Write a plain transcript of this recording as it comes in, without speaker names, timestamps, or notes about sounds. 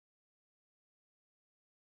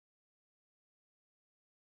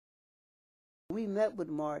met with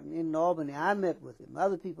Martin in Albany. I met with him.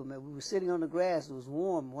 Other people met. We were sitting on the grass. It was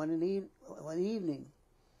warm one evening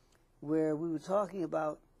where we were talking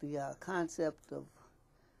about the concept of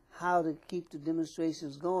how to keep the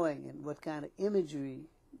demonstrations going and what kind of imagery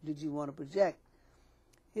did you want to project.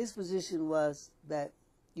 His position was that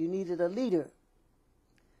you needed a leader,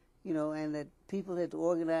 and that people had to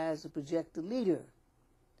organize to project a leader.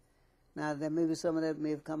 Now, that maybe some of that may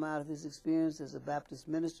have come out of his experience as a Baptist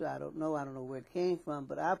minister. I don't know where it came from,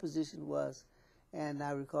 but our position was, and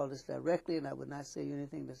I recall this directly, and I would not tell you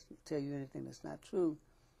anything that's not true.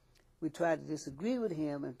 We tried to disagree with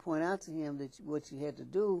him and point out to him that what you had to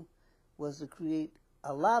do was to create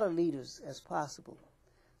a lot of leaders as possible,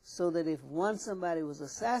 so that if somebody was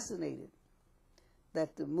assassinated,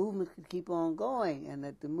 that the movement could keep on going, and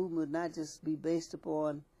that the movement would not just be based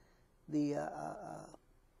upon the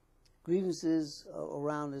grievances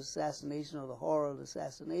around the assassination or the horror of the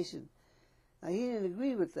assassination. Now, he didn't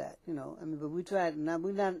agree with that, but we tried. Now,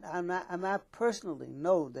 I personally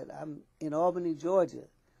know that I'm in Albany, Georgia,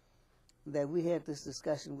 that we had this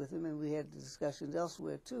discussion with him, and we had the discussions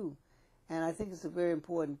elsewhere too. And I think it's a very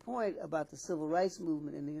important point about the civil rights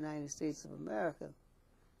movement in the United States of America,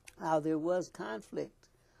 how there was conflict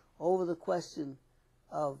over the question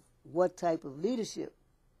of what type of leadership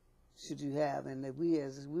should you have, and that we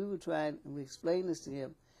were trying, and we explained this to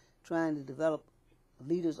him, trying to develop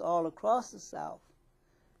leaders all across the South,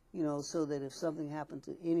 so that if something happened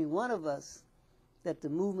to any one of us, that the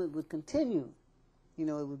movement would continue. It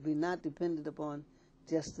would be not dependent upon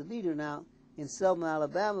just the leader. Now, in Selma,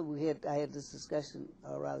 Alabama, I had this discussion,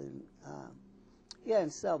 in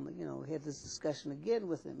Selma, we had this discussion again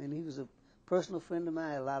with him, and he was a personal friend of mine.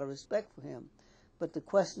 I had a lot of respect for him. But the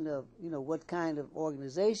question of, what kind of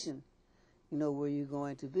organization, were you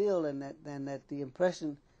going to build, and that the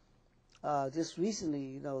impression, just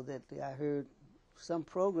recently, that I heard some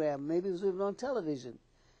program, maybe it was even on television,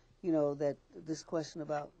 that this question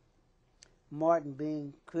about Martin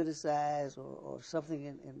being criticized or something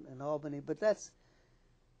in Albany, but that's,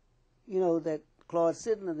 that Claude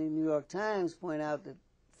Sitton of the New York Times point out that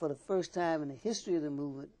for the first time in the history of the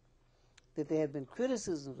movement that there had been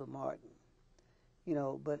criticisms of Martin,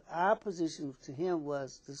 but our position to him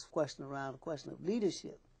was this question around the question of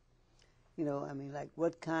leadership. Like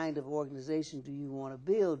what kind of organization do you want to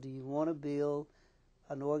build? Do you want to build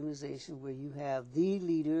an organization where you have the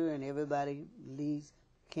leader and everybody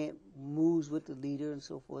moves with the leader and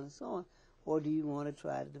so forth and so on? Or do you want to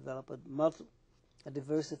try to develop a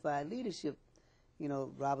diversified leadership?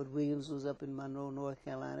 Robert Williams was up in Monroe, North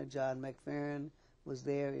Carolina. John McFerrin was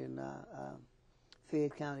there in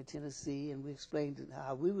Fayette County, Tennessee, and we explained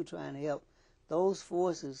how we were trying to help those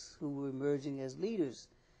forces who were emerging as leaders.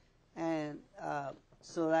 And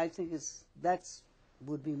so I think that's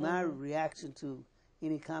would be my reaction to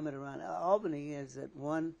any comment around Albany, is that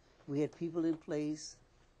one, we had people in place.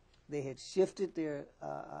 They had shifted their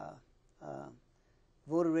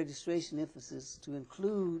voter registration emphasis to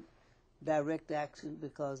include direct action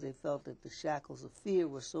because they felt that the shackles of fear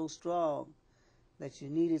were so strong that you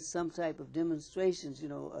needed some type of demonstrations,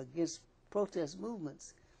 against protest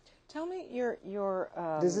movements. Tell me your.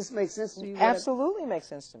 Does this make sense to you? Absolutely makes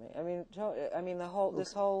sense to me.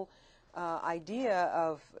 This whole idea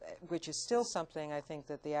of, which is still something I think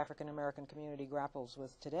that the African American community grapples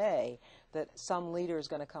with today, that some leader is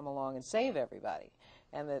going to come along and save everybody,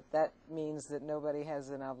 and that means that nobody has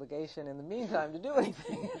an obligation in the meantime to do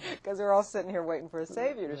anything because they're all sitting here waiting for a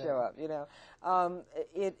savior to show up.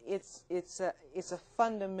 It's a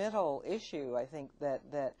fundamental issue, I think,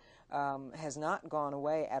 that has not gone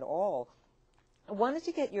away at all. I wanted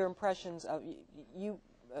to get your impressions of you.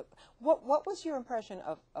 What was your impression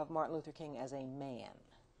of Martin Luther King as a man?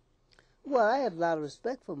 Well, I had a lot of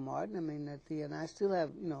respect for Martin. And I still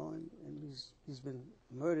have, and he's been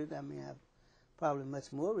murdered. I have probably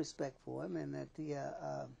much more respect for him, and that we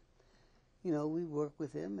work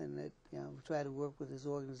with him, and that we try to work with his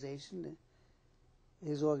organization.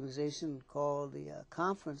 His organization called the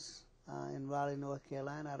Conference in Raleigh, North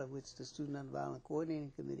Carolina, out of which the Student Nonviolent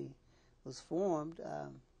Coordinating Committee was formed.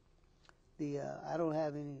 I don't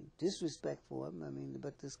have any disrespect for him.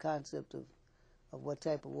 But this concept of what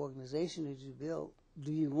type of organization did you build,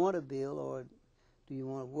 do you want to build, or do you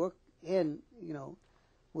want to work in,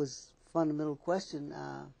 was a fundamental question.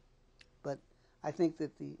 But I think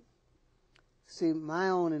that my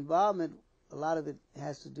own involvement, a lot of it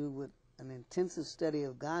has to do with an intensive study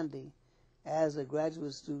of Gandhi as a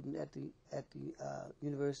graduate student at the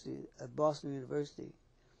university, at Boston University,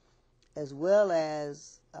 as well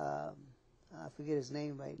as I forget his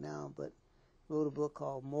name right now, but wrote a book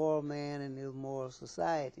called Moral Man and the Immoral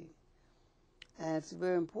Society. And it's a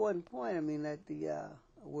very important point. I mean, that I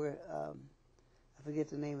forget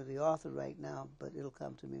the name of the author right now, but it'll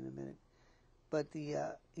come to me in a minute. But he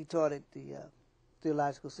taught at the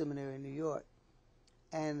Theological Seminary in New York,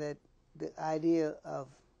 and that the idea of,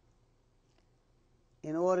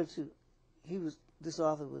 in order to, this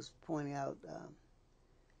author was pointing out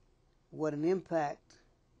what an impact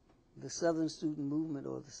the Southern student movement,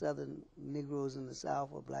 or the Southern Negroes in the South,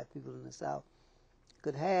 or black people in the South,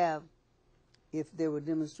 could have if there were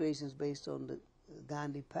demonstrations based on the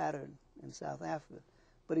Gandhi pattern in South Africa.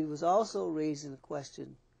 But he was also raising the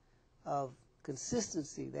question of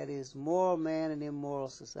consistency, that is, moral man and immoral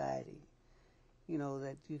society. You know,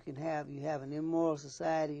 that you have an immoral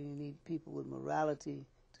society, and you need people with morality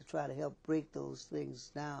to try to help break those things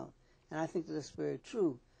down. And I think that that's very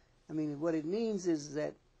true. I mean, what it means is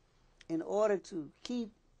that in order to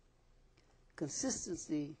keep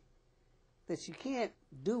consistency, that you can't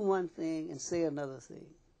do one thing and say another thing.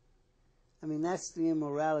 I mean, that's the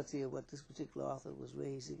immorality of what this particular author was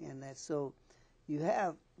raising, and that so you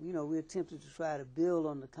have, we're attempting to try to build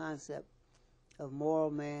on the concept of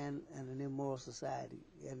moral man and an immoral society.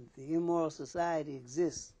 And the immoral society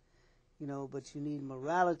exists, but you need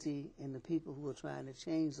morality in the people who are trying to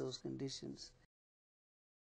change those conditions